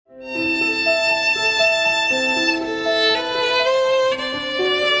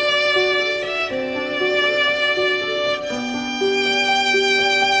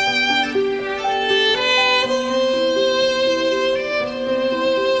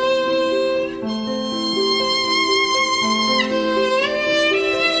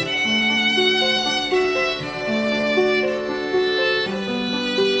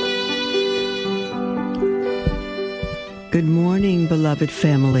beloved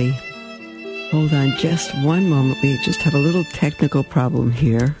family. Hold on just one moment. We just have a little technical problem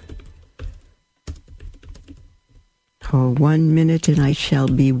here. For 1 minute and I shall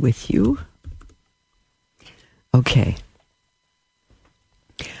be with you. Okay.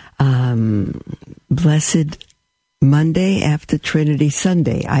 Blessed Monday after Trinity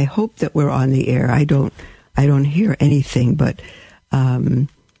Sunday. I hope that we're on the air. I don't hear anything, but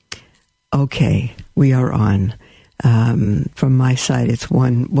okay, we are on. From my side, it's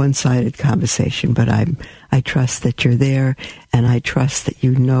one-sided conversation, but I trust that you're there, and I trust that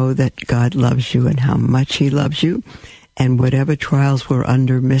you know that God loves you and how much He loves you, and whatever trials we're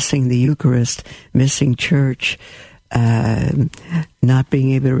under, missing the Eucharist, missing church, not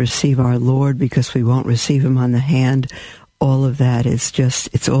being able to receive our Lord because we won't receive Him on the hand, all of that is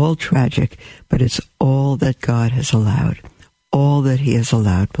it's all tragic, but it's all that God has allowed, all that He has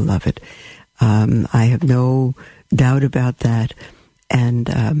allowed, beloved. I have no doubt about that,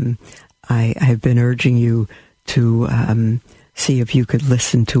 and I've been urging you to see if you could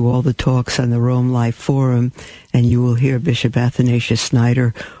listen to all the talks on the Rome Life Forum, and you will hear Bishop Athanasius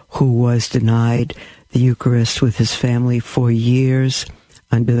Schneider, who was denied the Eucharist with his family for years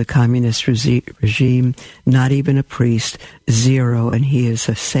under the communist regime, not even a priest, zero, and he is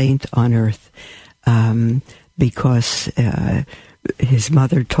a saint on earth because his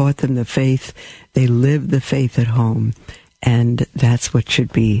mother taught them the faith. They lived the faith at home, and that's what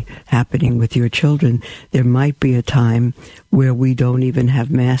should be happening with your children. There might be a time where we don't even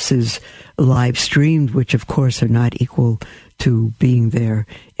have masses live streamed, which of course are not equal to being there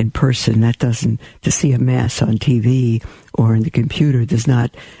in person. To see a mass on TV or in the computer does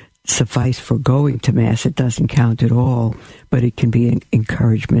not suffice for going to mass. It doesn't count at all, but it can be an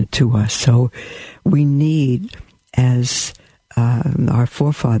encouragement to us. So we need, as our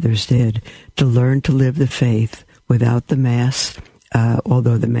forefathers did, to learn to live the faith without the Mass,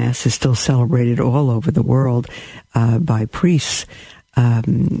 although the Mass is still celebrated all over the world by priests,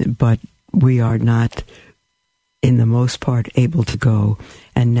 but we are not, in the most part, able to go.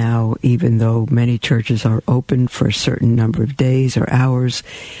 And now, even though many churches are open for a certain number of days or hours,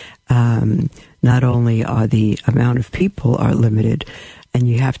 not only are the amount of people are limited, and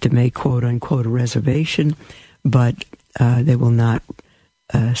you have to make, quote-unquote, a reservation, but they will not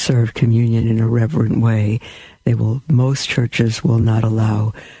serve communion in a reverent way. Most churches will not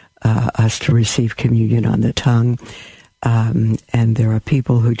allow us to receive communion on the tongue. And there are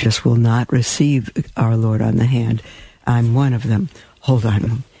people who just will not receive our Lord on the hand. I'm one of them. Hold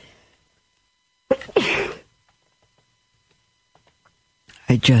on.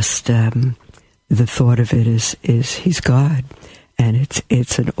 I just, the thought of it is He's God. And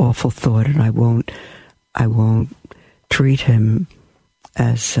it's an awful thought, and I won't treat Him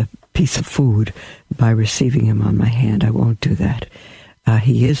as a piece of food by receiving Him on my hand. I won't do that.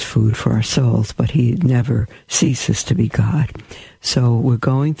 He is food for our souls, but He never ceases to be God. So we're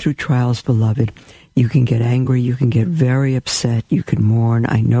going through trials, beloved. You can get angry. You can get very upset. You can mourn.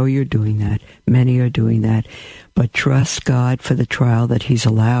 I know you're doing that. Many are doing that. But trust God for the trial that He's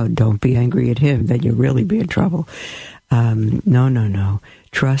allowed. Don't be angry at Him. Then you'll really be in trouble. No.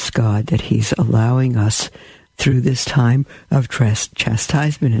 Trust God that He's allowing us through this time of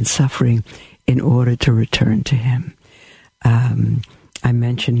chastisement and suffering in order to return to Him. I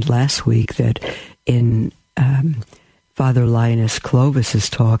mentioned last week that in Father Linus Clovis's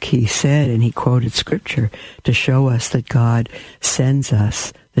talk, he said, and he quoted Scripture to show us that God sends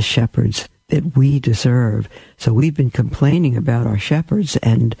us the shepherds that we deserve. So we've been complaining about our shepherds,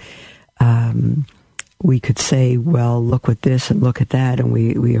 and we could say, well, look at this and look at that, and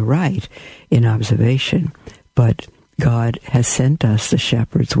we are right in observation. But God has sent us the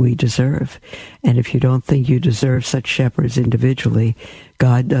shepherds we deserve. And if you don't think you deserve such shepherds individually,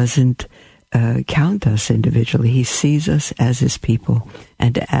 God doesn't count us individually. He sees us as His people.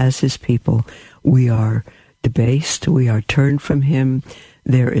 And as His people, we are debased. We are turned from Him.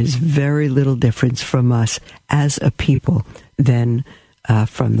 There is very little difference from us as a people than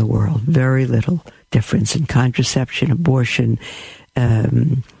from the world. Very little difference in contraception, abortion,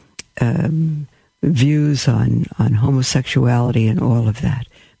 views on homosexuality and all of that.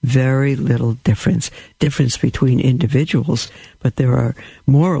 Very little difference between individuals, but there are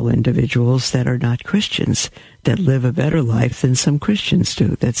moral individuals that are not Christians, that live a better life than some Christians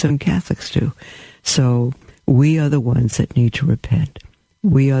do, that some Catholics do. So we are the ones that need to repent.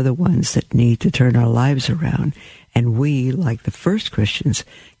 We are the ones that need to turn our lives around. And we, like the first Christians,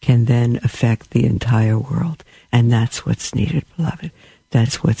 can then affect the entire world. And that's what's needed, beloved.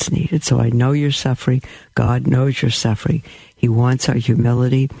 That's what's needed. So I know you're suffering. God knows you're suffering. He wants our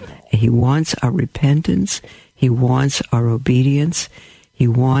humility. He wants our repentance. He wants our obedience. He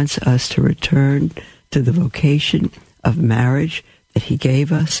wants us to return to the vocation of marriage that he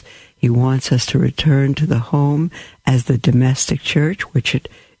gave us. He wants us to return to the home as the domestic church, which it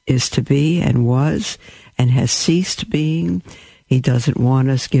is to be and was and has ceased being. He doesn't want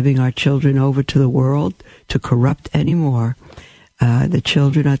us giving our children over to the world to corrupt anymore. The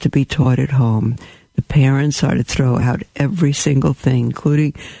children are to be taught at home. The parents are to throw out every single thing,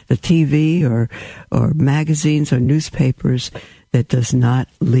 including the TV or magazines or newspapers, that does not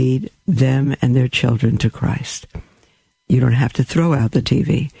lead them and their children to Christ. You don't have to throw out the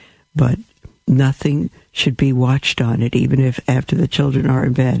TV, but nothing should be watched on it, even if after the children are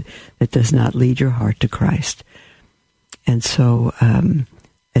in bed, that does not lead your heart to Christ. And so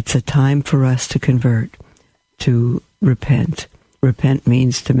it's a time for us to convert, to repent. Repent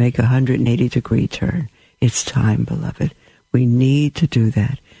means to make a 180-degree turn. It's time, beloved. We need to do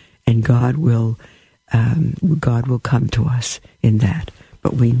that, and God will come to us in that.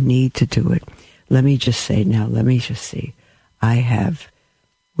 But we need to do it. Let me just see.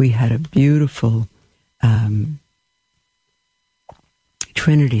 We had a beautiful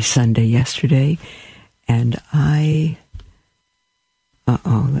Trinity Sunday yesterday, and I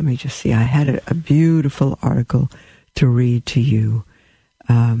had a beautiful article to read to you,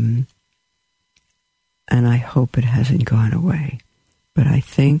 and I hope it hasn't gone away, but I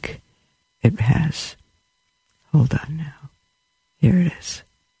think it has. Hold on now. Here it is.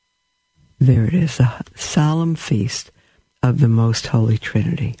 There it is, the solemn feast of the Most Holy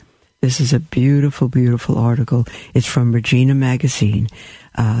Trinity. This is a beautiful, beautiful article. It's from Regina Magazine.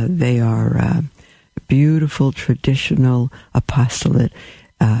 They are beautiful, traditional apostolate.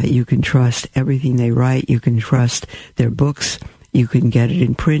 You can trust everything they write. You can trust their books. You can get it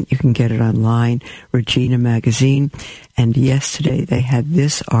in print. You can get it online, Regina Magazine. And yesterday they had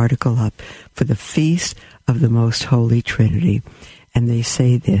this article up for the Feast of the Most Holy Trinity. And they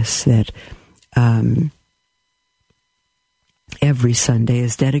say this, that every Sunday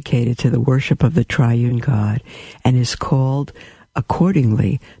is dedicated to the worship of the triune God and is called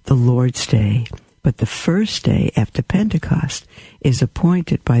accordingly the Lord's Day. But the first day after Pentecost is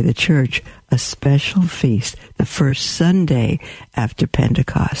appointed by the Church a special feast. The first Sunday after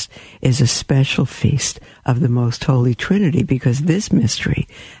Pentecost is a special feast of the Most Holy Trinity, because this mystery,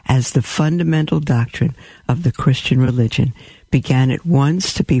 as the fundamental doctrine of the Christian religion, began at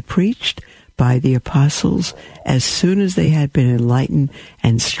once to be preached by the apostles as soon as they had been enlightened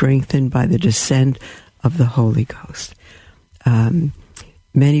and strengthened by the descent of the Holy Ghost.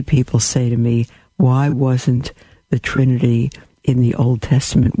 Many people say to me, why wasn't the Trinity in the Old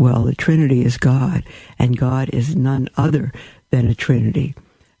Testament? Well, the Trinity is God, and God is none other than a Trinity.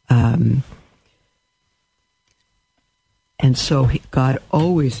 And so God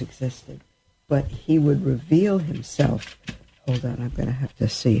always existed, but he would reveal himself. Hold on, I'm going to have to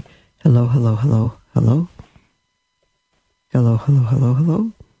see. Hello.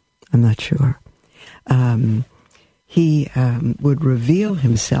 I'm not sure. He would reveal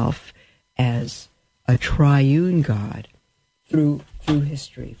himself as a triune God through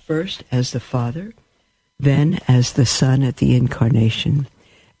history. First as the Father, then as the Son at the Incarnation,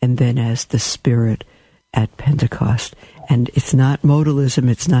 and then as the Spirit at Pentecost. And it's not modalism.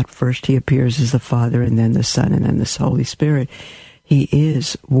 It's not first he appears as the Father and then the Son and then the Holy Spirit. He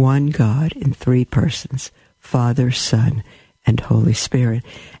is one God in three persons, Father, Son, and Holy Spirit.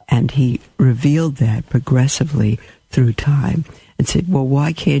 And he revealed that progressively through time and said, well,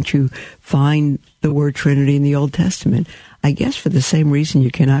 why can't you find the word Trinity in the Old Testament? I guess for the same reason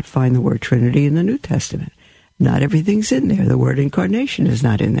you cannot find the word Trinity in the New Testament. Not everything's in there. The word incarnation is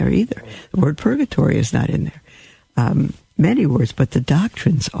not in there either. The word purgatory is not in there. Many words, but the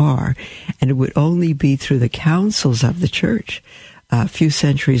doctrines are. And it would only be through the councils of the church a few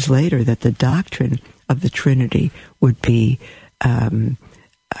centuries later that the doctrine of the Trinity would be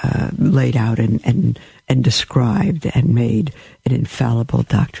laid out and described and made an infallible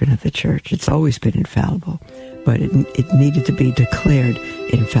doctrine of the church. It's always been infallible, but it needed to be declared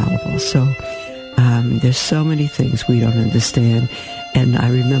infallible. So there's so many things we don't understand. And I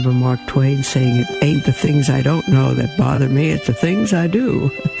remember Mark Twain saying, it ain't the things I don't know that bother me, it's the things I do.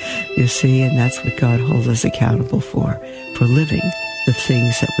 You see, and that's what God holds us accountable for living the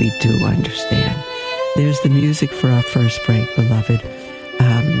things that we do understand. There's the music for our first break, beloved.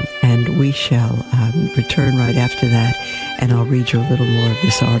 And we shall return right after that, and I'll read you a little more of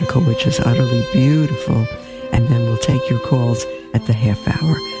this article, which is utterly beautiful, and then we'll take your calls at the half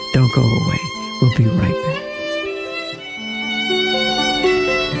hour. Don't go away. We'll be right back.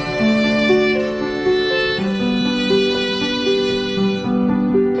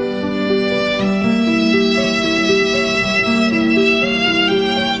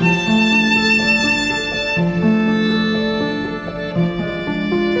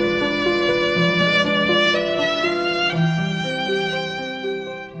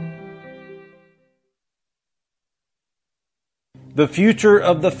 The future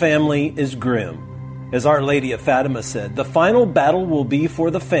of the family is grim. As Our Lady of Fatima said, the final battle will be for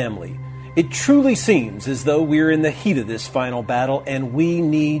the family. It truly seems as though we're in the heat of this final battle, and we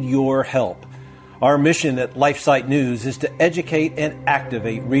need your help. Our mission at LifeSite News is to educate and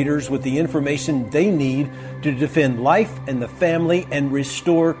activate readers with the information they need to defend life and the family and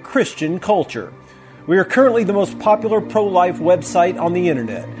restore Christian culture. We are currently the most popular pro-life website on the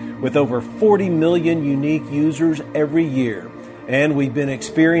internet, with over 40 million unique users every year. And we've been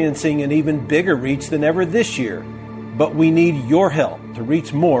experiencing an even bigger reach than ever this year. But we need your help to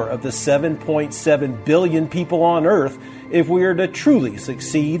reach more of the 7.7 billion people on Earth if we are to truly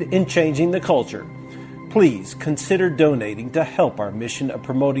succeed in changing the culture. Please consider donating to help our mission of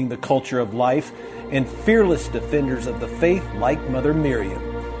promoting the culture of life and fearless defenders of the faith like Mother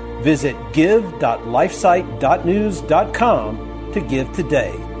Miriam. Visit give.lifesite.news.com to give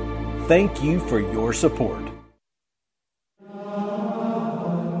today. Thank you for your support.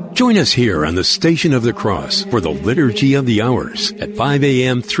 Join us here on the Station of the Cross for the Liturgy of the Hours at 5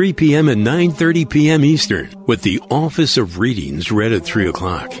 a.m., 3 p.m., and 9:30 p.m. Eastern, with the Office of Readings read at 3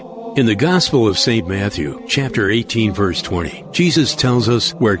 o'clock. In the Gospel of St. Matthew, chapter 18, verse 20, Jesus tells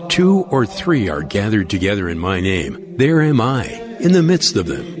us, "Where 2 or 3 are gathered together in my name, there am I, in the midst of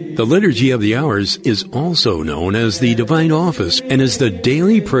them." The Liturgy of the Hours is also known as the Divine Office and is the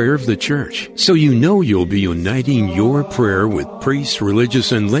daily prayer of the Church. So you know you'll be uniting your prayer with priests,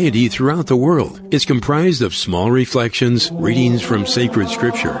 religious, and laity throughout the world. It's comprised of small reflections, readings from sacred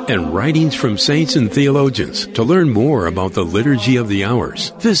scripture, and writings from saints and theologians. To learn more about the Liturgy of the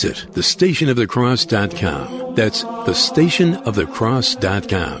Hours, visit thestationofthecross.com. That's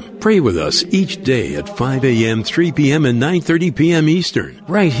thestationofthecross.com. Pray with us each day at 5 a.m., 3 p.m., and 9:30 p.m. Eastern,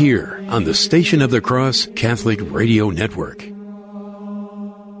 right here on the Station of the Cross Catholic Radio Network.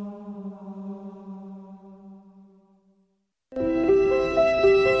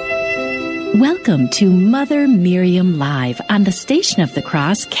 Welcome to Mother Miriam Live on the Station of the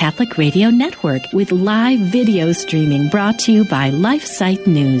Cross Catholic Radio Network, with live video streaming brought to you by LifeSite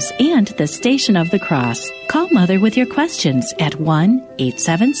News and the Station of the Cross. Call Mother with your questions at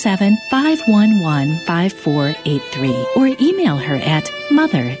 1-877-511-5483 or email her at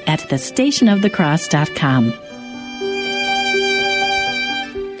mother@thestationofthecross.com.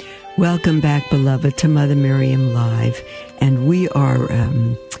 Welcome back, beloved, to Mother Miriam Live. And we are...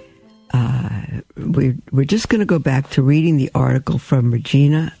 We're just going to go back to reading the article from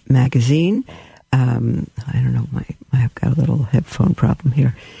Regina Magazine. I don't know, I've got a little headphone problem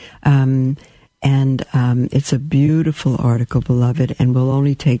here. It's a beautiful article, beloved, and we'll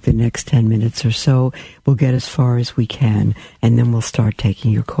only take the next 10 minutes or so. We'll get as far as we can, and then we'll start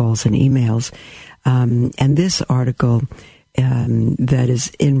taking your calls and emails. And this article that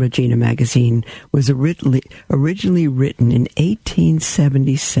is in Regina Magazine was originally written in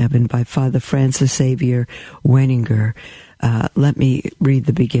 1877 by Father Francis Xavier Weninger. Let me read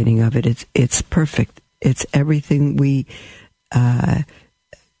the beginning of it. It's perfect. It's everything we are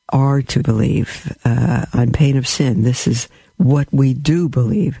to believe on pain of sin. This is what we do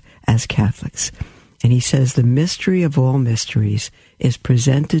believe as Catholics. And he says, the mystery of all mysteries is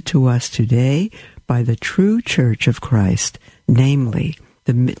presented to us today by the true Church of Christ, namely,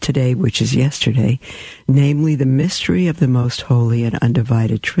 today, which is yesterday, namely the mystery of the most holy and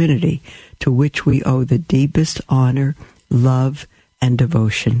undivided Trinity, to which we owe the deepest honor, love, and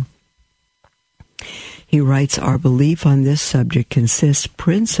devotion. He writes, our belief on this subject consists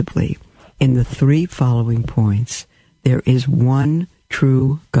principally in the 3 following points. There is one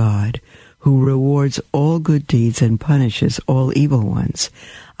true God, who rewards all good deeds and punishes all evil ones,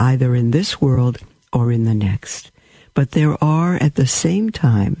 either in this world or in the next. But there are at the same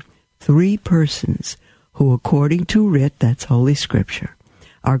time 3 persons who, according to writ, that's Holy Scripture,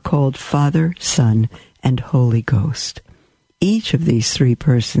 are called Father, Son, and Holy Ghost. Each of these 3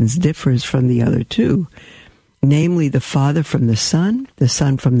 persons differs from the other 2, namely the Father from the Son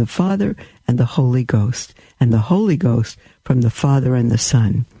from the Father, and the Holy Ghost, and the Holy Ghost from the Father and the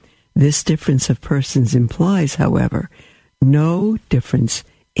Son. This difference of persons implies, however, no difference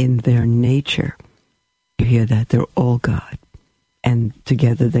in their nature. You hear that? They're all God, and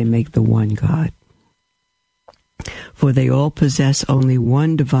together they make the one God. For they all possess only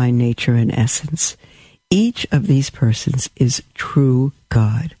one divine nature and essence. Each of these persons is true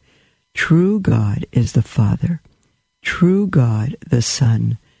God. True God is the Father. True God the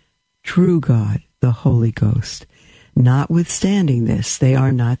Son. True God the Holy Ghost. Notwithstanding this, they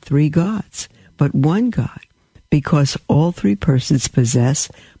are not 3 gods, but one God, because all 3 persons possess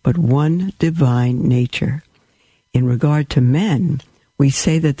but one divine nature. In regard to men, we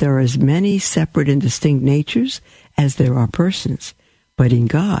say that there are as many separate and distinct natures as there are persons, but in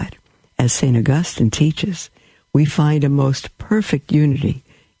God, as St. Augustine teaches, we find a most perfect unity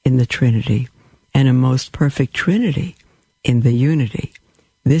in the Trinity and a most perfect Trinity in the unity.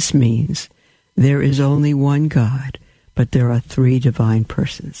 This means there is only one God, but there are three divine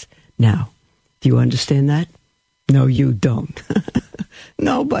persons. Now, do you understand that? No, you don't.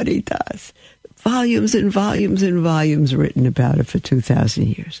 Nobody does. Volumes and volumes and volumes written about it for 2,000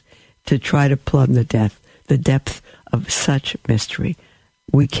 years to try to plumb the depth of such mystery.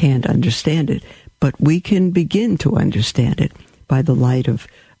 We can't understand it, but we can begin to understand it by the light of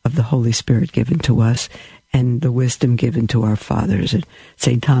the Holy Spirit given to us and the wisdom given to our fathers and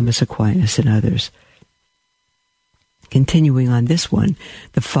St. Thomas Aquinas and others. Continuing on this one,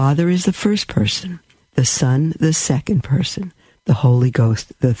 the Father is the first person, the Son the second person, the Holy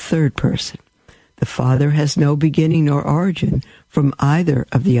Ghost the third person. The Father has no beginning nor origin from either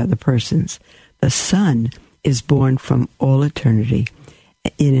of the other persons. The Son is born from all eternity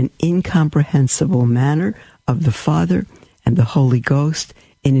in an incomprehensible manner of the Father, and the Holy Ghost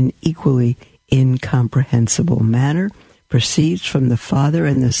in an equally incomprehensible manner proceeds from the Father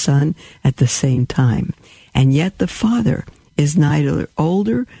and the Son at the same time. And yet the Father is neither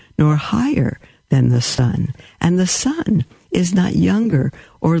older nor higher than the Son, and the Son is not younger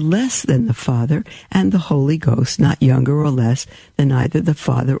or less than the Father, and the Holy Ghost not younger or less than either the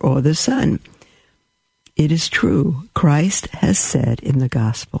Father or the Son. It is true, Christ has said in the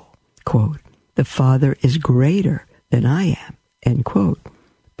Gospel, quote, "The Father is greater than I am," end quote.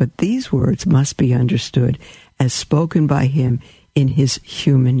 But these words must be understood as spoken by him in his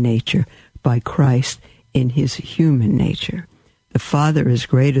human nature, by Christ in his human nature. The Father is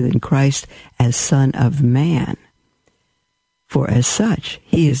greater than Christ as Son of Man. For as such,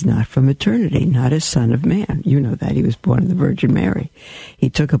 he is not from eternity, not as Son of Man. You know that. He was born of the Virgin Mary. He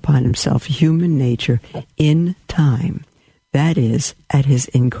took upon himself human nature in time, that is, at his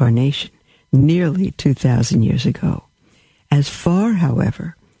incarnation, nearly 2,000 years ago. As far,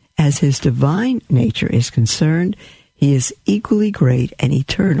 however, as his divine nature is concerned, he is equally great and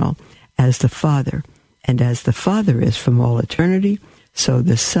eternal as the Father, and as the Father is from all eternity, so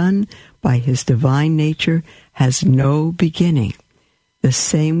the Son, by his divine nature, has no beginning. The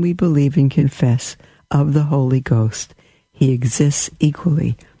same we believe and confess of the Holy Ghost. He exists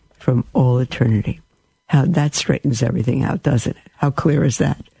equally from all eternity. How that straightens everything out, doesn't it? How clear is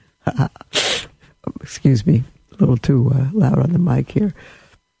that? Excuse me, a little too loud on the mic here.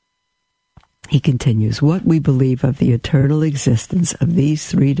 He continues, what we believe of the eternal existence of these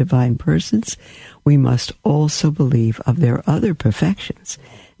three divine persons, we must also believe of their other perfections,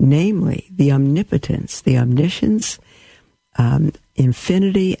 namely the omnipotence, the omniscience,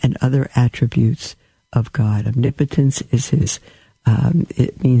 infinity, and other attributes of God. Omnipotence is his,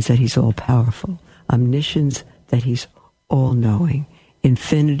 it means that he's all-powerful. Omniscience, that he's all-knowing.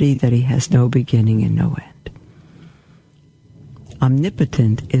 Infinity, that he has no beginning and no end.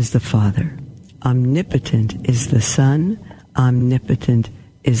 Omnipotent is the Father. Omnipotent is the Son. Omnipotent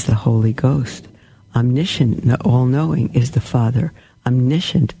is the Holy Ghost. Omniscient, all-knowing, is the Father.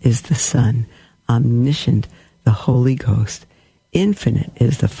 Omniscient is the Son. Omniscient, the Holy Ghost. Infinite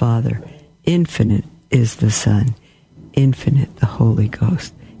is the Father. Infinite is the Son. Infinite, the Holy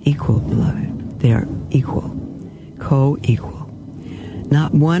Ghost. Equal, beloved. They are equal. Co-equal.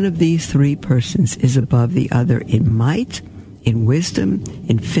 Not one of these three persons is above the other in might, in wisdom,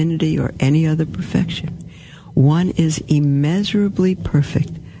 infinity, or any other perfection. One is immeasurably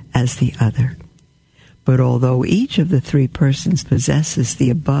perfect as the other. But although each of the three persons possesses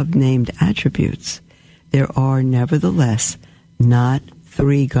the above-named attributes, there are nevertheless not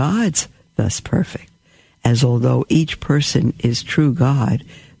three gods thus perfect, as although each person is true God,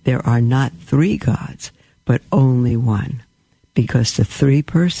 there are not three gods, but only one, because the three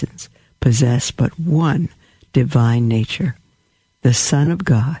persons possess but one divine nature. The Son of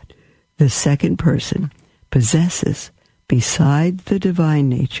God, the second person, possesses, beside the divine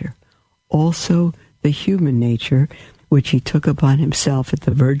nature, also the human nature, which he took upon himself at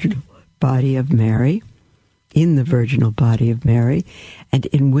the virginal body of Mary, in the virginal body of Mary, and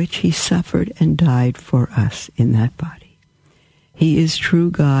in which he suffered and died for us in that body. He is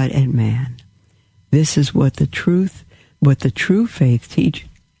true God and man. This is what the true faith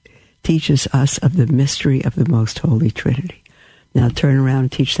teaches us of the mystery of the most holy Trinity. Now turn around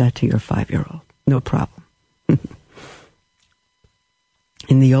and teach that to your 5-year-old. No problem.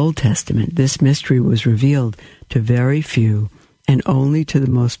 In the Old Testament, this mystery was revealed to very few and only to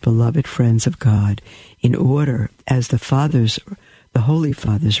the most beloved friends of God, in order, as the Holy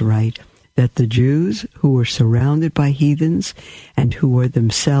Fathers write, that the Jews who were surrounded by heathens and who were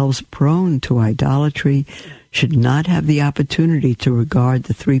themselves prone to idolatry should not have the opportunity to regard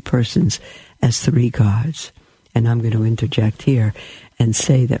the three persons as three gods. And I'm going to interject here and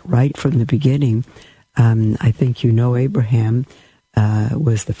say that right from the beginning, I think you know Abraham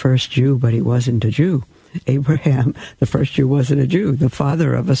was the first Jew, but he wasn't a Jew. Abraham, the first Jew, wasn't a Jew. The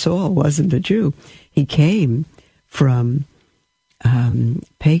father of us all wasn't a Jew. He came from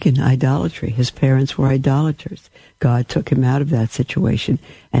pagan idolatry. His parents were idolaters. God took him out of that situation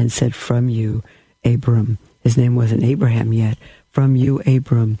and said, from you, Abram, his name wasn't Abraham yet, from you,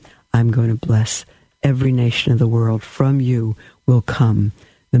 Abram, I'm going to bless every nation of the world. From you will come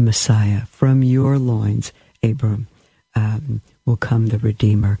the Messiah. From your loins, Abram, will come the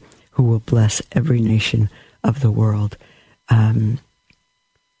Redeemer who will bless every nation of the world. And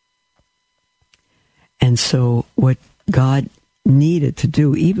so what God needed to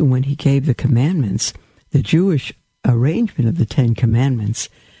do, even when he gave the commandments, the Jewish arrangement of the Ten Commandments,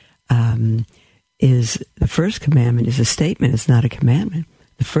 is the first commandment is a statement. It's not a commandment.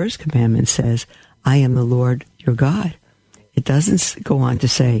 The first commandment says, I am the Lord your God. It doesn't go on to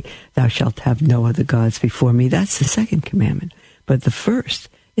say, thou shalt have no other gods before me. That's the second commandment. But the first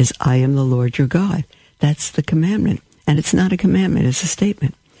is, I am the Lord your God. That's the commandment. And it's not a commandment, it's a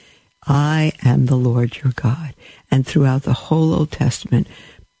statement. I am the Lord your God. And throughout the whole Old Testament,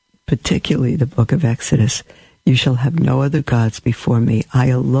 particularly the book of Exodus, you shall have no other gods before me. I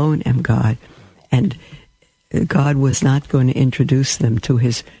alone am God. And God was not going to introduce them to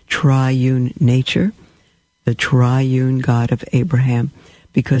his triune nature, the triune God of Abraham,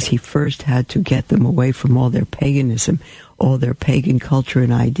 because he first had to get them away from all their paganism, all their pagan culture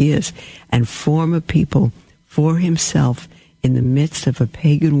and ideas, and form a people for himself in the midst of a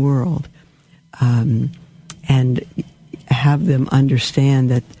pagan world, and have them understand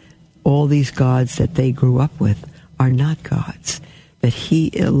that all these gods that they grew up with are not gods, that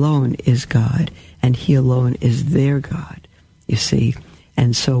he alone is God, and he alone is their God, you see.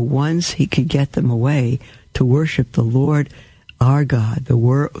 And so once he could get them away to worship the Lord our God, the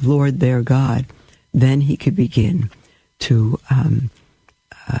Lord their God, then he could begin to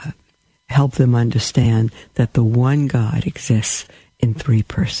help them understand that the one God exists in three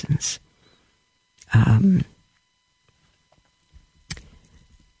persons. I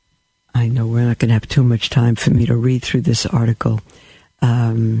know we're not going to have too much time for me to read through this article.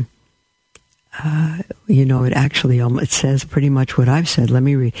 It actually it says pretty much what I've said. Let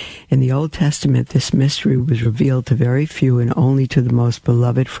me read. In the Old Testament, this mystery was revealed to very few and only to the most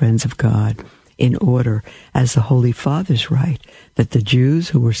beloved friends of God, in order, as the Holy Fathers write, that the Jews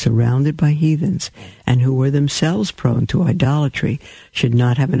who were surrounded by heathens and who were themselves prone to idolatry should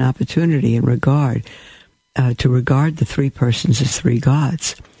not have an opportunity to regard the three persons as three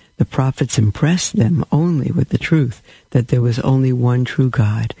gods. The prophets impressed them only with the truth that there was only one true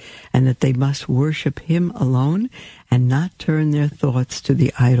God, and that they must worship him alone and not turn their thoughts to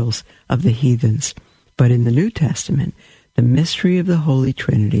the idols of the heathens. But in the New Testament, the mystery of the Holy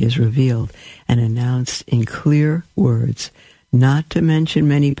Trinity is revealed and announced in clear words, not to mention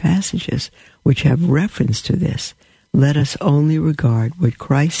many passages which have reference to this. Let us only regard what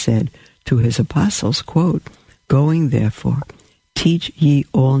Christ said to his apostles, quote, going therefore, teach ye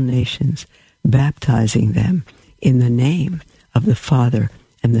all nations, baptizing them in the name of the Father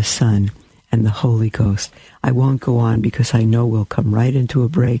and the Son and the Holy Ghost. I won't go on because I know we'll come right into a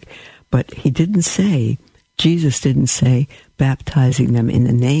break, but Jesus didn't say baptizing them in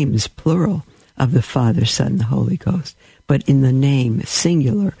the names, plural, of the Father, Son, and the Holy Ghost, but in the name,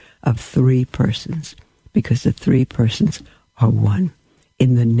 singular, of three persons, because the three persons are one.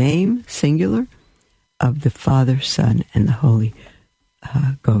 In the name, singular, of the Father, Son, and the Holy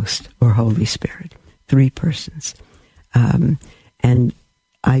Ghost, or Holy Spirit. Three persons. And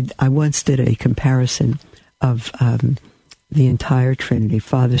I once did a comparison of the entire Trinity,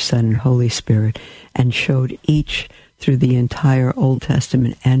 Father, Son, and Holy Spirit, and showed each through the entire Old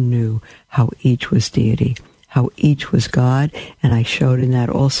Testament and New how each was deity, how each was God, and I showed in that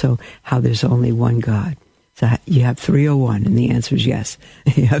also how there's only one God. So you have three or one, and the answer is yes.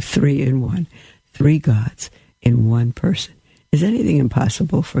 You have three in one. Three gods in one person. Is anything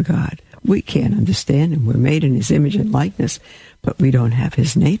impossible for God? We can't understand him. We're made in his image and likeness, but we don't have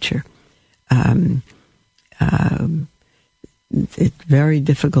his nature. It's very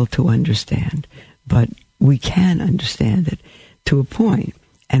difficult to understand, but we can understand it to a point,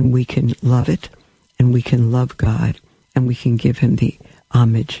 and we can love it, and we can love God, and we can give him the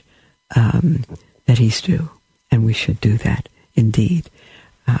homage that he's due, and we should do that indeed.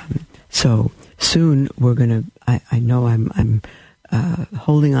 So soon we're going to. I know I'm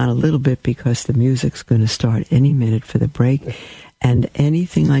holding on a little bit because the music's going to start any minute for the break. And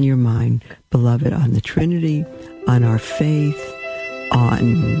anything on your mind, beloved, on the Trinity, on our faith,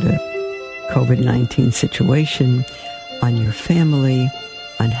 on the COVID-19 situation, on your family,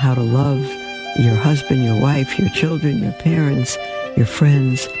 on how to love your husband, your wife, your children, your parents, your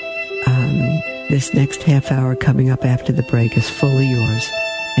friends. This next half hour coming up after the break is fully yours,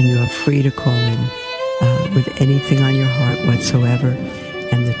 and you are free to call in with anything on your heart whatsoever.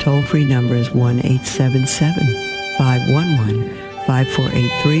 And the toll-free number is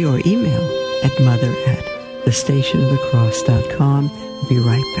 1-877-511-5483, or email at mother@thestationofthecross.com. We'll be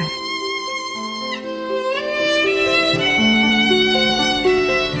right back.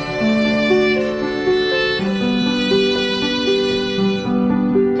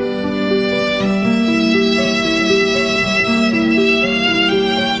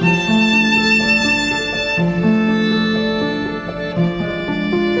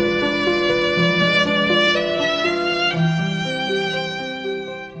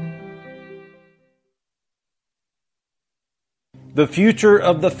 The future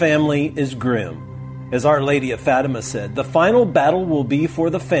of the family is grim. As Our Lady of Fatima said, the final battle will be for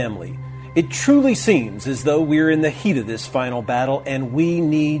the family. It truly seems as though we're in the heat of this final battle, and we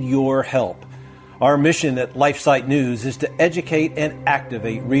need your help. Our mission at LifeSite News is to educate and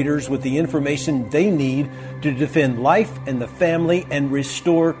activate readers with the information they need to defend life and the family and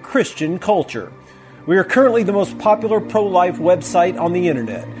restore Christian culture. We are currently the most popular pro-life website on the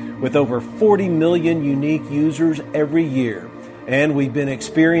internet, with over 40 million unique users every year. And we've been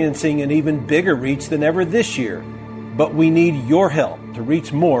experiencing an even bigger reach than ever this year. But we need your help to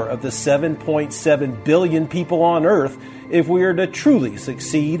reach more of the 7.7 billion people on Earth if we are to truly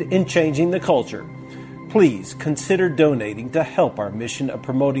succeed in changing the culture. Please consider donating to help our mission of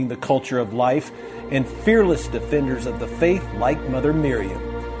promoting the culture of life and fearless defenders of the faith like Mother Miriam.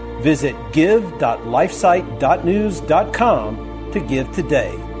 Visit give.lifesite.news.com to give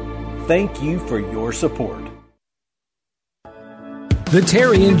today. Thank you for your support. The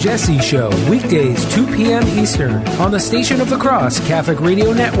Terry and Jesse Show, weekdays 2 p.m. Eastern on the Station of the Cross Catholic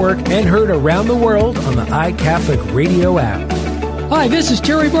Radio Network and heard around the world on the iCatholic Radio app. Hi, this is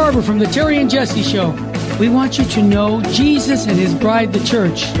Terry Barber from The Terry and Jesse Show. We want you to know Jesus and His bride, the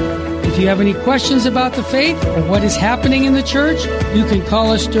church. If you have any questions about the faith or what is happening in the church, you can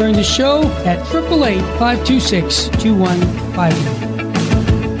call us during the show at 888-526-2151.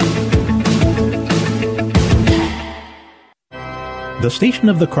 The Station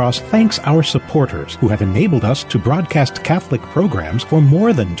of the Cross thanks our supporters who have enabled us to broadcast Catholic programs for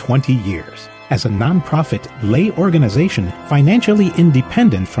more than 20 years. As a nonprofit lay organization financially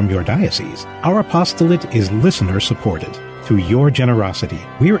independent from your diocese, our apostolate is listener-supported. Through your generosity,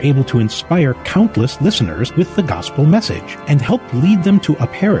 we are able to inspire countless listeners with the gospel message and help lead them to a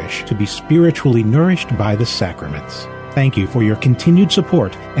parish to be spiritually nourished by the sacraments. Thank you for your continued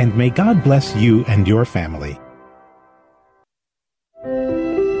support, and may God bless you and your family.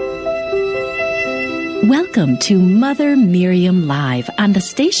 Welcome to Mother Miriam Live on the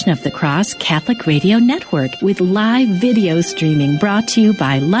Station of the Cross Catholic Radio Network, with live video streaming brought to you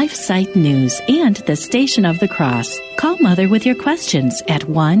by LifeSite News and the Station of the Cross. Call Mother with your questions at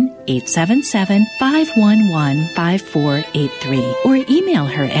 1-877-511-5483 or email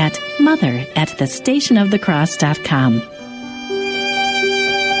her at mother@thestationofthecross.com.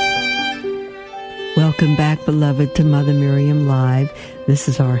 Welcome back, beloved, to Mother Miriam Live. This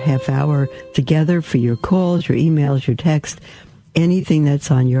is our half hour together for your calls, your emails, your text, anything that's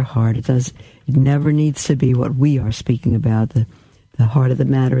on your heart. It never needs to be what we are speaking about. The heart of the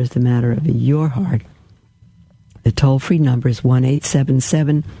matter is the matter of your heart. The toll-free number is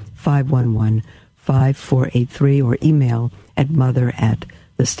 1-877-511-5483 or email at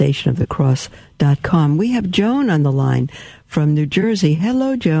mother@thestationofthecross.com. We have Joan on the line from New Jersey.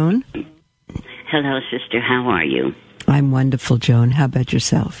 Hello, Joan. Hello, sister. How are you? I'm wonderful, Joan. How about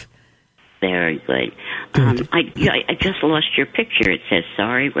yourself? Very good. I just lost your picture. It says,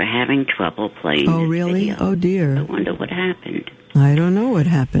 sorry, we're having trouble playing Oh, really? video. Oh, dear. I wonder what happened. I don't know what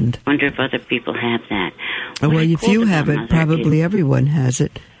happened. I wonder if other people have that. Well, if you have it, probably everyone has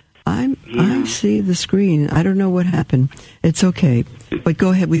it. I see the screen. I don't know what happened. It's okay. But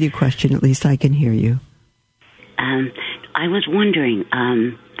go ahead with your question. At least I can hear you. I was wondering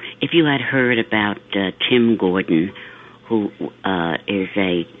if you had heard about Tim Gordon, who is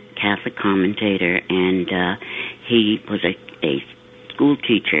a Catholic commentator, and he was a school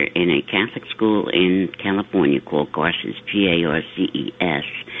teacher in a Catholic school in California called Garces, Garces.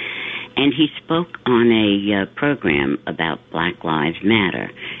 And he spoke on a program about Black Lives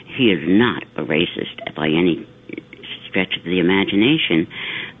Matter. He is not a racist by any stretch of the imagination.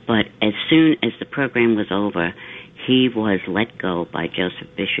 But as soon as the program was over, he was let go by Joseph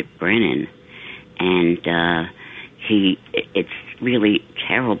Bishop Brennan. And it's really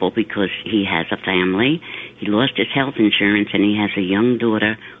terrible because he has a family. He lost his health insurance, and he has a young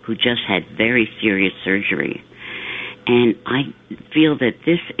daughter who just had very serious surgery. And I feel that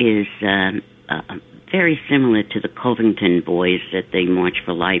this is very similar to the Covington boys at the March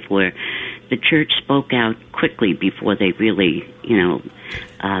for Life, where the church spoke out quickly before they really, had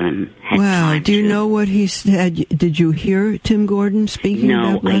time. Do you know what he said? Did you hear Tim Gordon speaking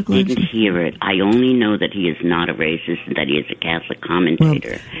about Black Lives? No, I didn't hear it. I only know that he is not a racist and that he is a Catholic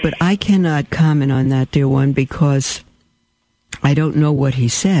commentator. Well, but I cannot comment on that, dear one, because I don't know what he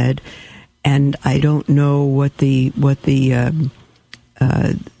said, and I don't know what the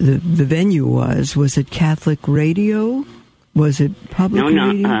venue was. Was it Catholic radio? Was it public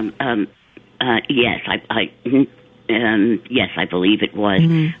radio? Yes, yes, I believe it was.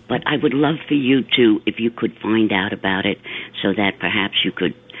 Mm-hmm. But I would love for you to, if you could find out about it, so that perhaps you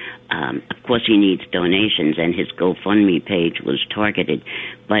could. Of course, he needs donations, and his GoFundMe page was targeted.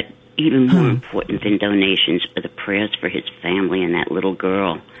 But even more important than donations are the prayers for his family and that little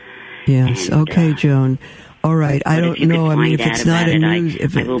girl. Yes. And, okay, Joan. All right. I don't know. I mean, if it's not a news,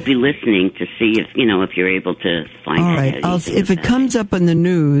 I will be listening to see if you're able to find out. All right. If it comes up on the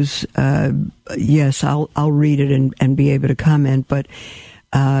news, yes, I'll read it and be able to comment. But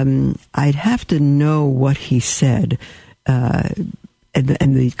I'd have to know what he said and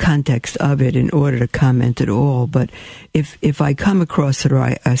the context of it in order to comment at all. But if I come across it or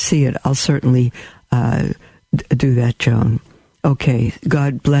I see it, I'll certainly do that, Joan. Okay,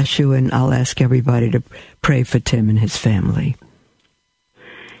 God bless you, and I'll ask everybody to pray for Tim and his family.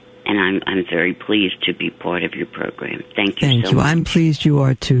 And I'm very pleased to be part of your program. Thank you so much. Thank you. I'm pleased you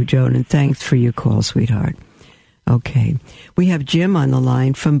are too, Joan, and thanks for your call, sweetheart. Okay. We have Jim on the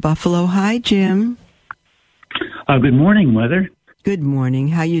line from Buffalo. Hi, Jim. Good morning, Mother. Good morning.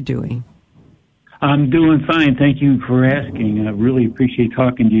 How you doing? I'm doing fine. Thank you for asking. I really appreciate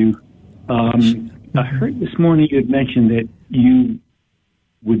talking to you. I heard this morning you had mentioned that you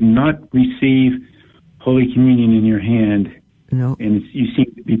would not receive Holy Communion in your hand. No. And you seem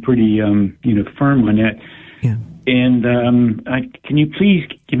to be pretty, firm on that. Yeah. And can you please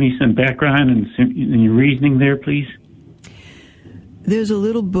give me some background and your reasoning there, please? There's a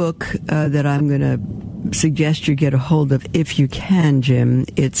little book that I'm going to suggest you get a hold of if you can, Jim.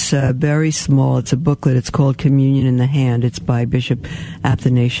 It's very small. It's a booklet. It's called Communion in the Hand. It's by Bishop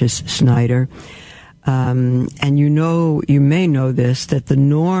Athanasius Snyder. And you may know this, that the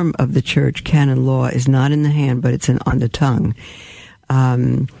norm of the church canon law is not in the hand, but it's on the tongue.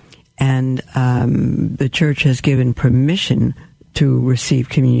 The church has given permission to receive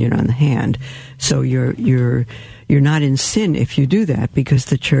communion on the hand. So you're not in sin if you do that, because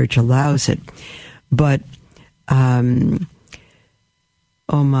the church allows it. But,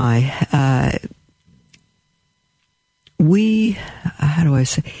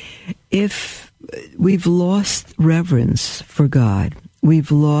 if we've lost reverence for God,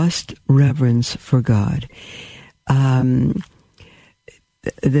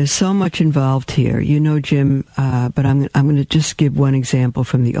 there's so much involved here, Jim, but I'm going to just give one example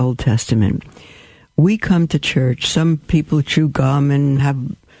from the Old Testament. We come to church, some people chew gum and have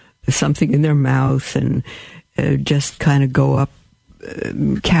something in their mouth and just kind of go up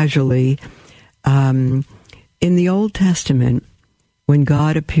casually. In the Old Testament, when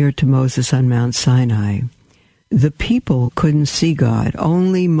God appeared to Moses on Mount Sinai, the people couldn't see God.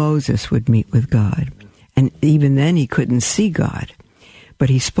 Only Moses would meet with God. And even then he couldn't see God, but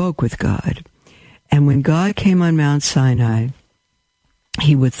he spoke with God. And when God came on Mount Sinai,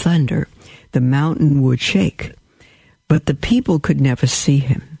 he would thunder. The mountain would shake. But the people could never see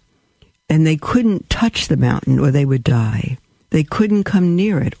him. And they couldn't touch the mountain or they would die. They couldn't come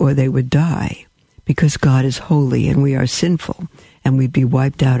near it or they would die, because God is holy and we are sinful, and we'd be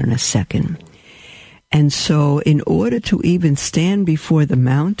wiped out in a second. And so in order to even stand before the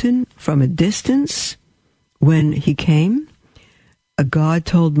mountain from a distance, when he came, God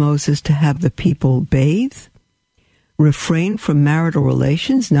told Moses to have the people bathe, refrain from marital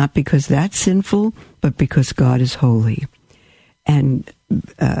relations, not because that's sinful, but because God is holy, and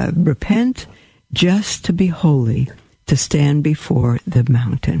repent just to be holy, to stand before the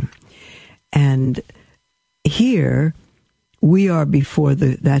mountain. And here we are before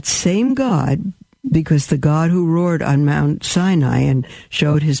that same God, because the God who roared on Mount Sinai and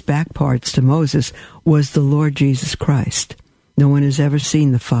showed his back parts to Moses was the Lord Jesus Christ. No one has ever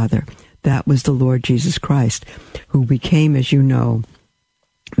seen the Father. That was the Lord Jesus Christ, who became, as you know,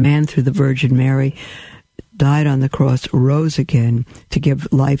 man through the Virgin Mary, died on the cross, rose again to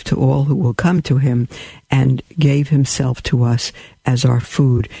give life to all who will come to him, and gave himself to us as our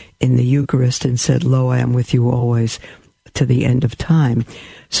food in the Eucharist and said, "Lo, I am with you always to the end of time."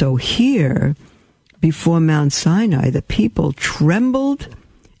 So here, before Mount Sinai, the people trembled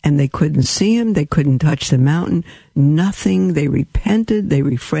and they couldn't see him. They couldn't touch the mountain. Nothing. They repented. They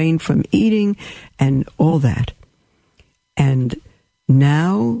refrained from eating and all that. And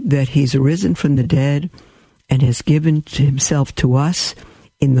now that he's risen from the dead and has given himself to us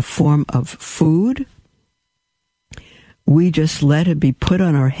in the form of food, we just let it be put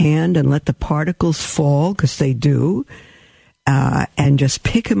on our hand and let the particles fall, because they do, and just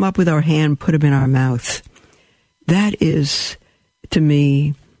pick him up with our hand, put him in our mouth. That is, to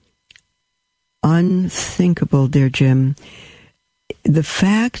me, unthinkable, dear Jim. The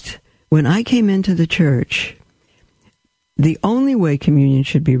fact, when I came into the church, the only way communion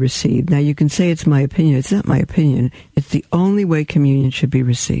should be received, now you can say it's my opinion, it's not my opinion, it's the only way communion should be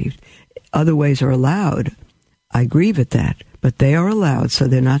received. Other ways are allowed. I agree with that, but they are allowed, so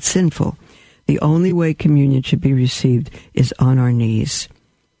they're not sinful. The only way communion should be received is on our knees,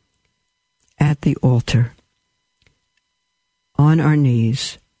 at the altar, on our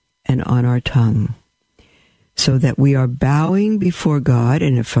knees and on our tongue, so that we are bowing before God,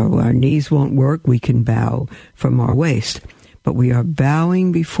 and if our knees won't work, we can bow from our waist. But we are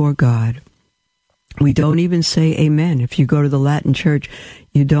bowing before God. We don't even say amen. If you go to the Latin church,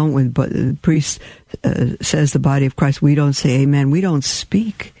 you don't, when the priest says the body of Christ, we don't say amen. We don't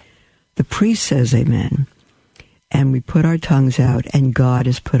speak. The priest says amen. And we put our tongues out, and God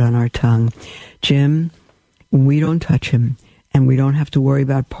is put on our tongue. Jim, we don't touch him. And we don't have to worry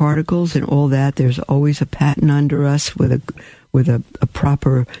about particles and all that. There's always a paten under us with a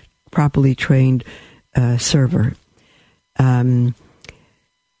properly trained server.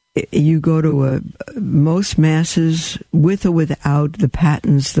 You go to most masses with or without the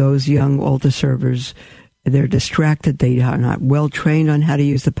patens. Those young altar servers, they're distracted. They are not well trained on how to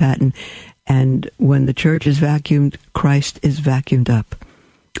use the paten. And when the church is vacuumed, Christ is vacuumed up.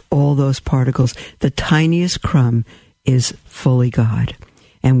 All those particles, the tiniest crumb, is fully God,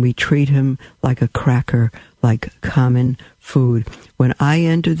 and we treat him like a cracker, like common food. When I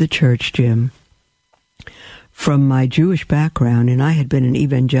entered the church, Jim, from my Jewish background, and I had been an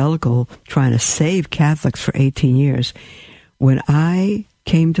evangelical trying to save Catholics for 18 years, when I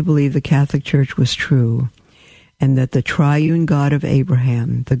came to believe the Catholic Church was true, and that the triune God of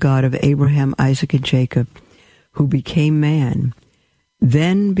Abraham, the God of Abraham, Isaac, and Jacob, who became man,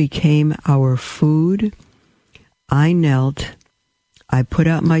 then became our food, I knelt, I put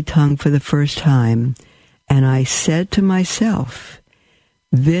out my tongue for the first time, and I said to myself,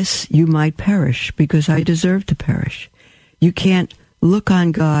 this you might perish, because I deserve to perish. You can't look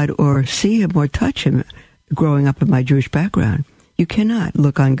on God or see him or touch him growing up in my Jewish background. You cannot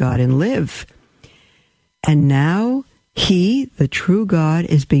look on God and live. And now he, the true God,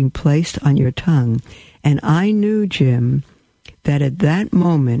 is being placed on your tongue. And I knew, Jim, that at that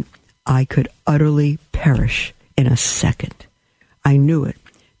moment I could utterly perish in a second. I knew it.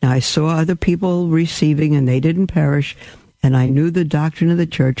 Now, I saw other people receiving, and they didn't perish, and I knew the doctrine of the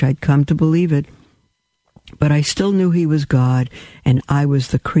church. I'd come to believe it, but I still knew he was God, and I was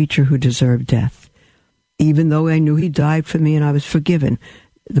the creature who deserved death. Even though I knew he died for me and I was forgiven,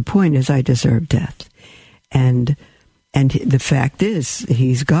 the point is I deserved death. And the fact is,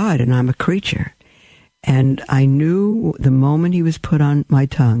 he's God, and I'm a creature. And I knew the moment he was put on my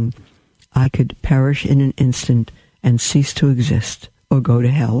tongue, I could perish in an instant and cease to exist, or go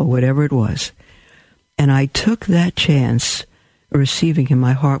to hell, or whatever it was. And I took that chance, receiving him.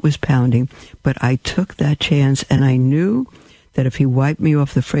 My heart was pounding, but I took that chance, and I knew that if he wiped me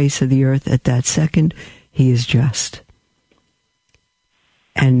off the face of the earth at that second, he is just.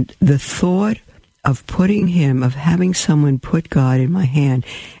 And the thought of putting him, of having someone put God in my hand,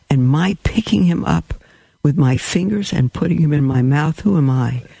 and my picking him up with my fingers and putting him in my mouth, who am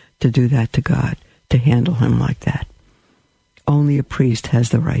I to do that to God, to handle him like that? Only a priest has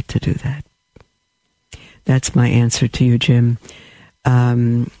the right to do that. That's my answer to you, Jim.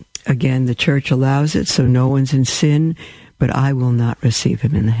 Again, the church allows it, so no one's in sin, but I will not receive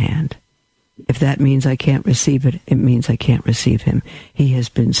him in the hand. If that means I can't receive it, it means I can't receive him. He has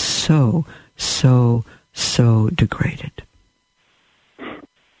been so degraded.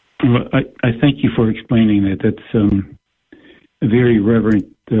 Well, I thank you for explaining that. That's a very reverent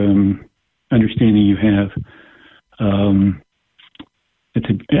understanding you have. It's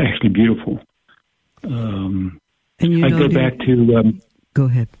actually beautiful. And you I go back to... go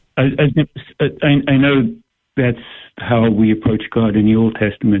ahead. I know that's how we approach God in the Old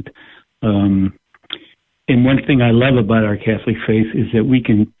Testament. And And one thing I love about our Catholic faith is that we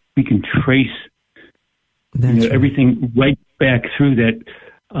can trace everything right back through that,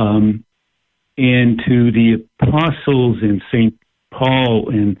 and to the apostles and St. Paul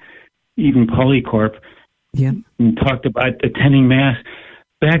and even Polycarp, and talked about attending Mass.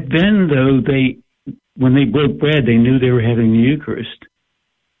 Back then, though, when they broke bread, they knew they were having the Eucharist.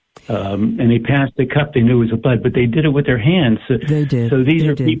 And they passed the cup, they knew it was the blood, but they did it with their hands. So, they did. So these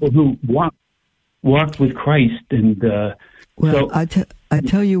are people who walked with Christ. And I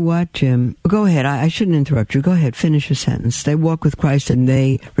tell you what, Jim. Go ahead. I shouldn't interrupt you. Go ahead. Finish your sentence. They walked with Christ, and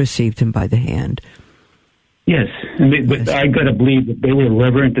they received him by the hand. Yes, but I got to believe that they were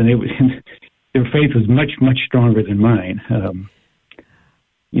reverent, and their faith was much, much stronger than mine.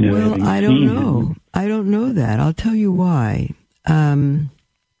 Well, I don't know. I don't know that. I'll tell you why.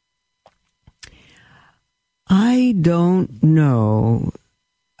 I don't know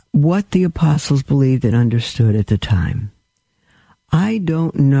what the apostles believed and understood at the time. I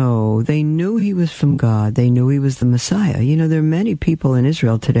don't know. They knew he was from God. They knew he was the Messiah. There are many people in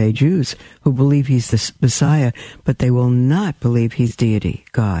Israel today, Jews, who believe he's the Messiah, but they will not believe he's deity,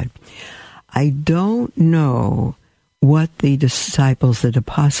 God. I don't know what the disciples, the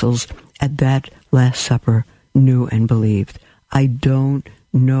apostles at that Last Supper knew and believed. I don't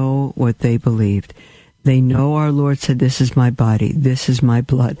know what they believed. They know our Lord said, "This is my body, this is my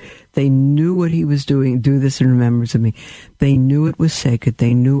blood." They knew what he was doing. Do this in remembrance of me. They knew it was sacred.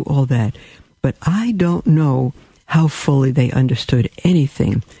 They knew all that. But I don't know how fully they understood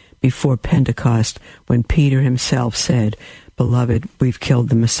anything before Pentecost, when Peter himself said, "Beloved, we've killed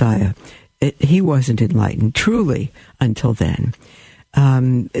the Messiah." He wasn't enlightened, truly, until then.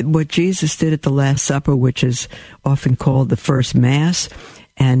 What Jesus did at the Last Supper, which is often called the first Mass,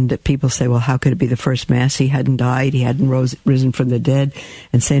 and people say, well, how could it be the first Mass? He hadn't died. He hadn't risen from the dead.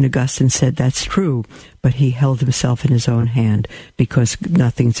 And St. Augustine said that's true, but he held himself in his own hand, because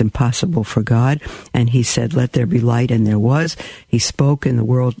nothing's impossible for God. And he said, let there be light, and there was. He spoke, and the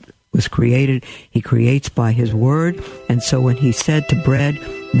world was created. He creates by his word. And so when he said to bread,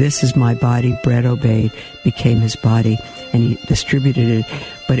 "This is my body," bread obeyed, became his body, and he distributed it.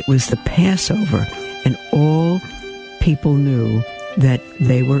 But it was the Passover, and all people knew that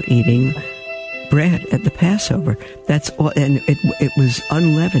they were eating bread at the Passover. That's all, and it was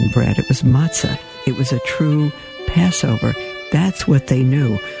unleavened bread. It was matzah. It was a true Passover. That's what they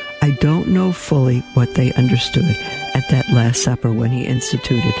knew. I don't know fully what they understood at that Last Supper when he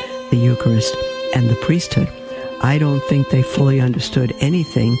instituted the Eucharist and the priesthood. I don't think they fully understood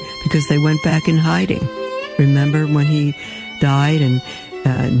anything, because they went back in hiding. Remember when he died, and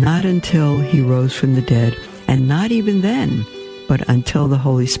not until he rose from the dead, and not even then, but until the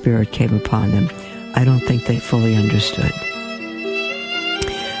Holy Spirit came upon them, I don't think they fully understood.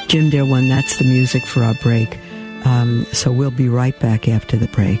 Jim, dear one, that's the music for our break. So we'll be right back after the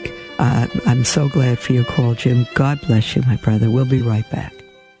break. I'm so glad for your call, Jim. God bless you, my brother. We'll be right back.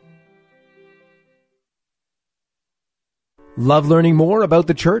 Love learning more about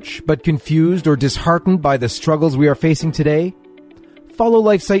the Church, but confused or disheartened by the struggles we are facing today? Follow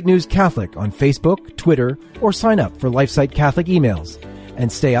LifeSite News Catholic on Facebook, Twitter, or sign up for LifeSite Catholic emails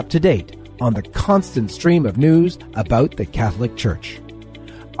and stay up to date on the constant stream of news about the Catholic Church.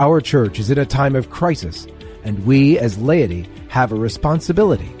 Our Church is in a time of crisis, and we as laity have a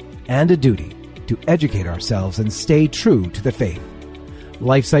responsibility and a duty to educate ourselves and stay true to the faith.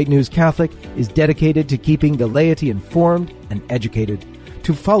 LifeSite News Catholic is dedicated to keeping the laity informed and educated.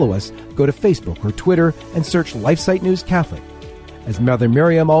 To follow us, go to Facebook or Twitter and search LifeSite News Catholic. As Mother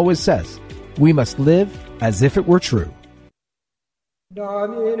Miriam always says, we must live as if it were true.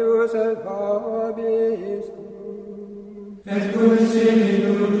 Dominus et vobis. Et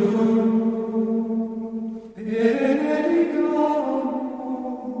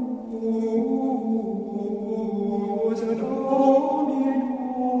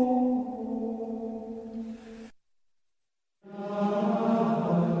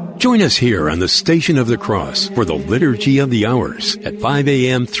Join us here on the Station of the Cross for the Liturgy of the Hours at 5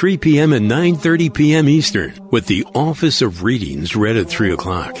 a.m., 3 p.m., and 9:30 p.m. Eastern, with the Office of Readings read at 3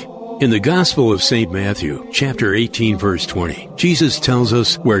 o'clock. In the Gospel of St. Matthew, chapter 18, verse 20, Jesus tells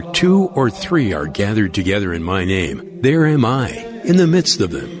us, "Where 2 or 3 are gathered together in my name, there am I, in the midst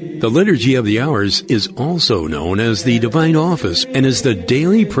of them." The Liturgy of the Hours is also known as the Divine Office and is the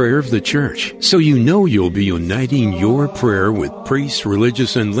daily prayer of the Church. So you know you'll be uniting your prayer with priests,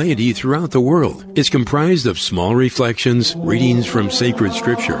 religious, and laity throughout the world. It's comprised of small reflections, readings from sacred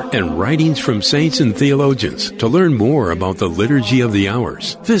scripture, and writings from saints and theologians. To learn more about the Liturgy of the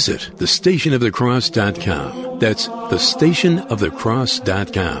Hours, visit thestationofthecross.com. That's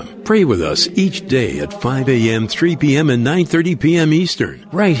thestationofthecross.com. Pray with us each day at 5 a.m., 3 p.m., and 9:30 p.m. Eastern,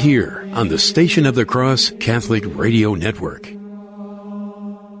 right here on the Station of the Cross Catholic Radio Network.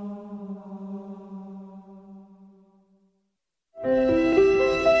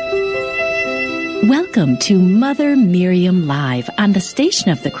 Welcome to Mother Miriam Live on the Station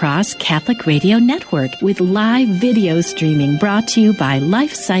of the Cross Catholic Radio Network with live video streaming brought to you by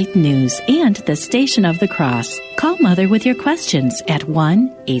LifeSite News and the Station of the Cross. Call Mother with your questions at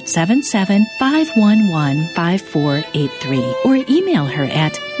 1-877-511-5483 or email her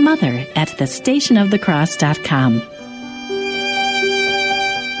at mother@thestationofthecross.com.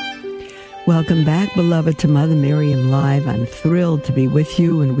 Welcome back, beloved, to Mother Miriam Live. I'm thrilled to be with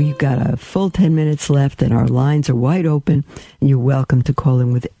you, and we've got a full 10 minutes left, and our lines are wide open, and you're welcome to call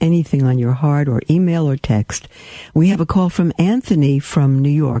in with anything on your heart or email or text. We have a call from Anthony from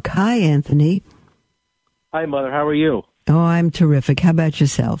New York. Hi, Anthony. Hi, Mother. How are you? Oh, I'm terrific. How about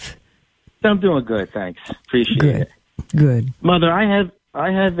yourself? I'm doing good, thanks. Appreciate it. Good. Mother, I have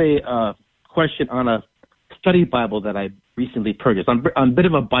a question on a study Bible that I recently purchased. I'm a bit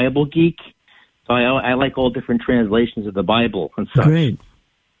of a Bible geek, so I like all different translations of the Bible and such. Great.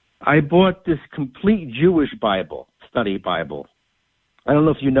 I bought this complete Jewish Bible, study Bible. I don't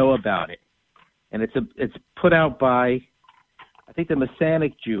know if you know about it, and it's put out by, I think, the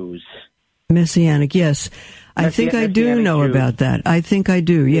Messianic Jews. Messianic, yes. I think I do know about that. I think I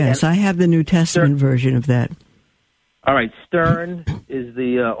do, yes. I have the New Testament version of that. All right, Stern is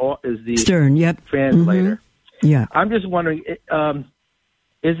the Stern, yep. translator. Mm-hmm. Yeah. I'm just wondering,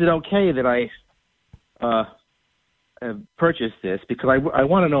 is it okay that I purchase this? Because I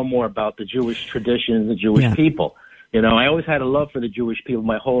want to know more about the Jewish traditions, the Jewish people. You know, I always had a love for the Jewish people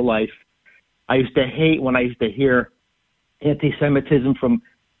my whole life. I used to hate when I used to hear anti-Semitism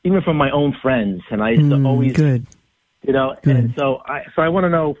even from my own friends, and I used to always, you know, and so I want to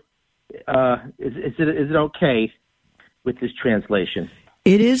know, is it okay with this translation?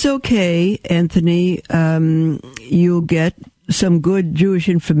 It is okay, Anthony. You'll get some good Jewish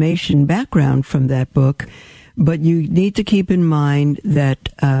information background from that book, but you need to keep in mind that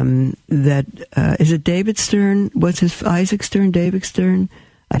is it David Stern? What's his Isaac Stern? David Stern?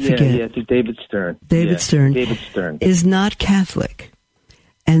 I forget. Yeah, it's David Stern. David Stern is not Catholic,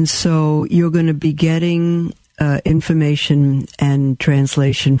 and so you're going to be getting information and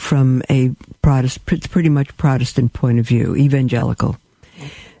translation from a pretty much Protestant point of view, evangelical.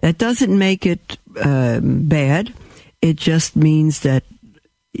 That doesn't make it bad. It just means that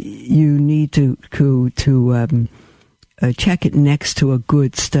you need to check it next to a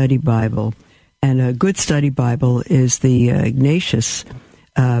good study Bible. And a good study Bible is the Ignatius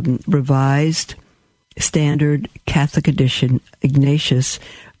Revised Standard Catholic Edition, Ignatius,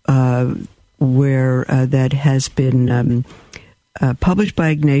 where that has been published by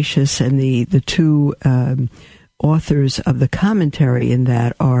Ignatius, and the two authors of the commentary in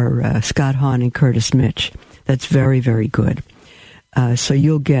that are Scott Hahn and Curtis Mitch. That's very, very good. So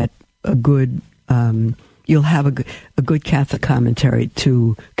you'll get a good, you'll have a good Catholic commentary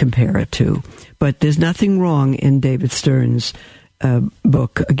to compare it to. But there's nothing wrong in David Stern's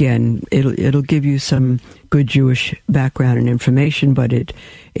book. Again, it'll give you some good Jewish background and information, but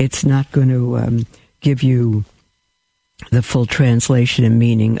it's not going to give you the full translation and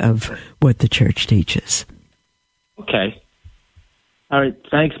meaning of what the Church teaches. Okay. All right.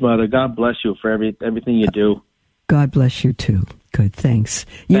 Thanks, Mother. God bless you for everything you do. God bless you, too. Good. Thanks.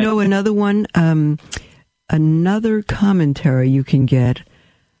 You know, another one, another commentary you can get.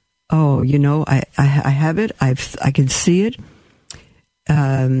 Oh, you know, I have it. I can see it.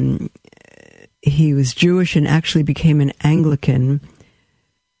 He was Jewish and actually became an Anglican.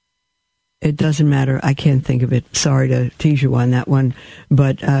 It doesn't matter. I can't think of it. Sorry to tease you on that one.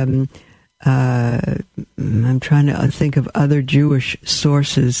 But I'm trying to think of other Jewish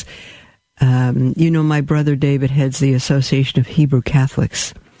sources. You know, my brother David heads the Association of Hebrew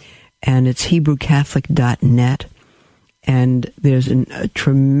Catholics, and it's HebrewCatholic.net. And there's a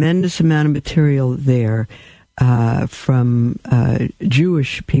tremendous amount of material there from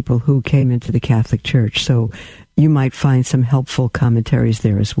Jewish people who came into the Catholic Church. So you might find some helpful commentaries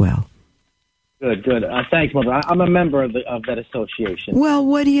there as well. Good. Thanks, Mother. I'm a member of that association. Well,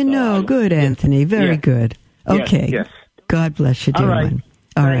 what do you know? Good, Anthony. Very good. Okay. Yes. God bless you, dear one.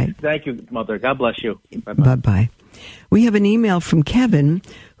 All right. Thank you, Mother. God bless you. Bye-bye. We have an email from Kevin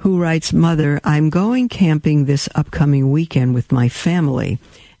who writes, Mother, I'm going camping this upcoming weekend with my family,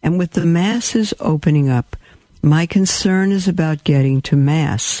 and with the masses opening up, my concern is about getting to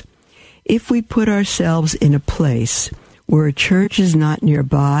Mass. If we put ourselves in a place where a church is not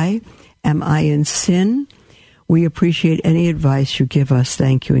nearby, am I in sin? We appreciate any advice you give us.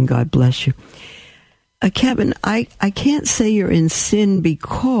 Thank you, and God bless you. Kevin, I can't say you're in sin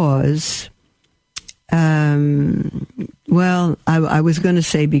because, I was going to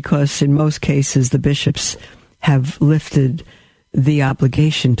say because in most cases the bishops have lifted the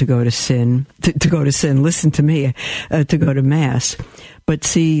obligation to go to sin, listen to me, to go to Mass. But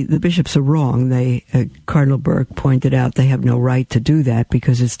see, the bishops are wrong. Cardinal Burke pointed out they have no right to do that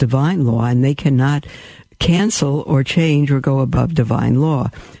because it's divine law, and they cannot cancel or change or go above divine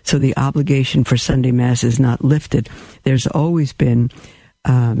law. So the obligation for Sunday Mass is not lifted. There's always been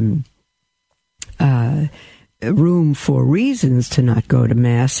room for reasons to not go to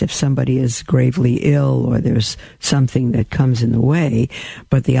Mass if somebody is gravely ill or there's something that comes in the way,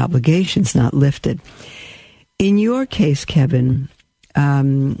 but the obligation's not lifted. In your case, Kevin,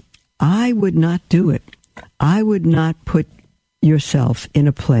 I would not do it. I would not put yourself in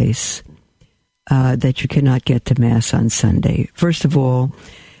a place that you cannot get to Mass on Sunday. First of all,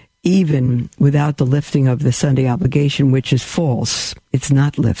 even without the lifting of the Sunday obligation, which is false, it's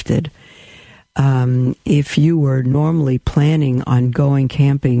not lifted. If you were normally planning on going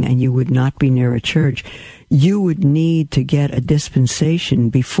camping and you would not be near a church, you would need to get a dispensation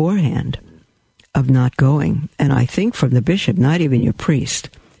beforehand of not going. And I think from the bishop, not even your priest.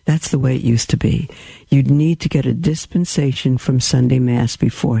 That's the way it used to be. You'd need to get a dispensation from Sunday Mass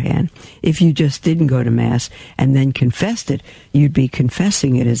beforehand. If you just didn't go to Mass and then confessed it, you'd be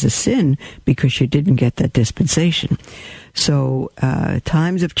confessing it as a sin because you didn't get that dispensation. So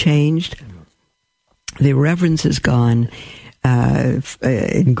times have changed. The reverence is gone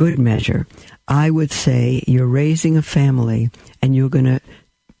in good measure. I would say you're raising a family and you're going to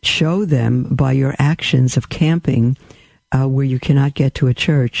show them by your actions of camping where you cannot get to a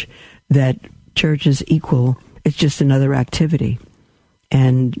church, that church is equal. It's just another activity.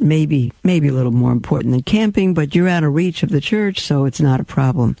 And maybe a little more important than camping, but you're out of reach of the church, so it's not a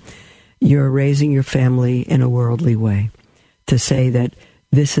problem. You're raising your family in a worldly way to say that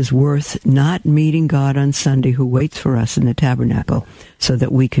this is worth not meeting God on Sunday who waits for us in the tabernacle so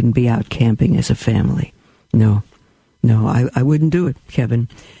that we can be out camping as a family. No, I wouldn't do it, Kevin.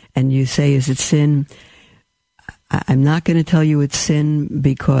 And you say, is it sin? I'm not going to tell you it's sin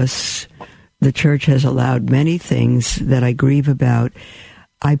because the church has allowed many things that I grieve about.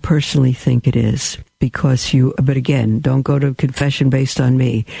 I personally think it is because but again, don't go to confession based on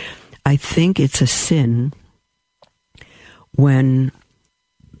me. I think it's a sin when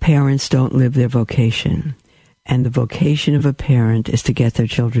parents don't live their vocation. And the vocation of a parent is to get their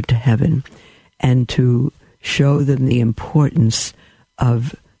children to heaven and to show them the importance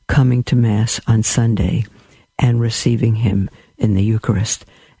of coming to Mass on Sunday and receiving Him in the Eucharist.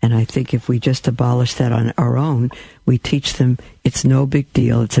 And I think if we just abolish that on our own, we teach them it's no big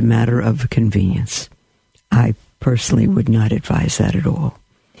deal, it's a matter of convenience. I personally would not advise that at all.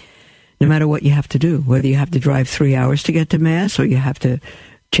 No matter what you have to do, whether you have to drive 3 hours to get to Mass or you have to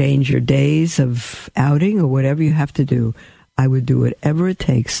change your days of outing or whatever you have to do, I would do whatever it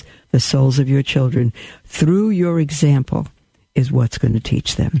takes. The souls of your children, through your example, is what's going to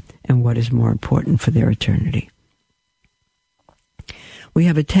teach them and what is more important for their eternity. We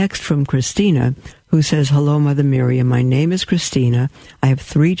have a text from Christina who says, hello, Mother Miriam. My name is Christina. I have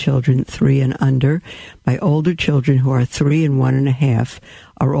 3 children, 3 and under. My older children, who are 3 and 1.5,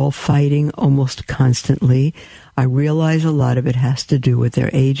 are all fighting almost constantly. I realize a lot of it has to do with their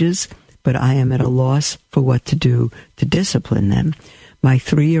ages, but I am at a loss for what to do to discipline them. My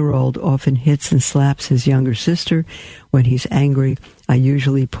 3-year-old often hits and slaps his younger sister. When he's angry, I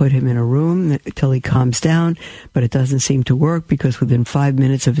usually put him in a room till he calms down, but it doesn't seem to work because within 5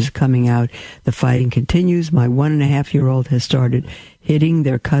 minutes of his coming out, the fighting continues. My 1.5-year-old has started hitting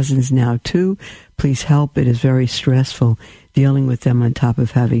their cousins now too. Please help. It is very stressful dealing with them on top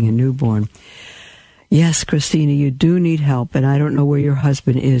of having a newborn. Yes, Christina, you do need help, and I don't know where your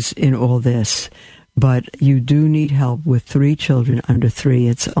husband is in all this, but you do need help with 3 children under 3.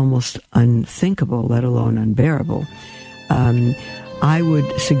 It's almost unthinkable, let alone unbearable. I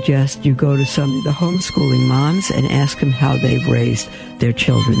would suggest you go to some of the homeschooling moms and ask them how they've raised their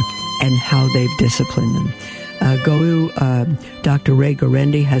children and how they've disciplined them. Go to Dr. Ray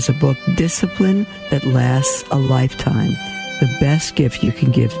Garendi has a book, Discipline That Lasts a Lifetime. The best gift you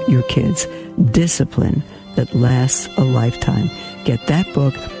can give your kids, discipline that lasts a lifetime. get that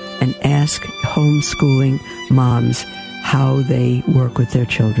book and ask homeschooling moms how they work with their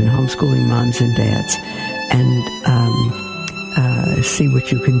children, homeschooling moms and dads, and see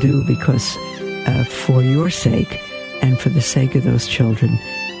what you can do, because for your sake and for the sake of those children,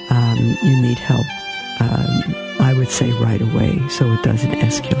 you need help, I would say right away, so it doesn't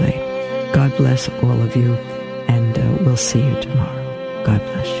escalate. God bless all of you, and we'll see you tomorrow. God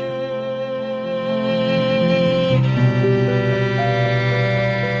bless you.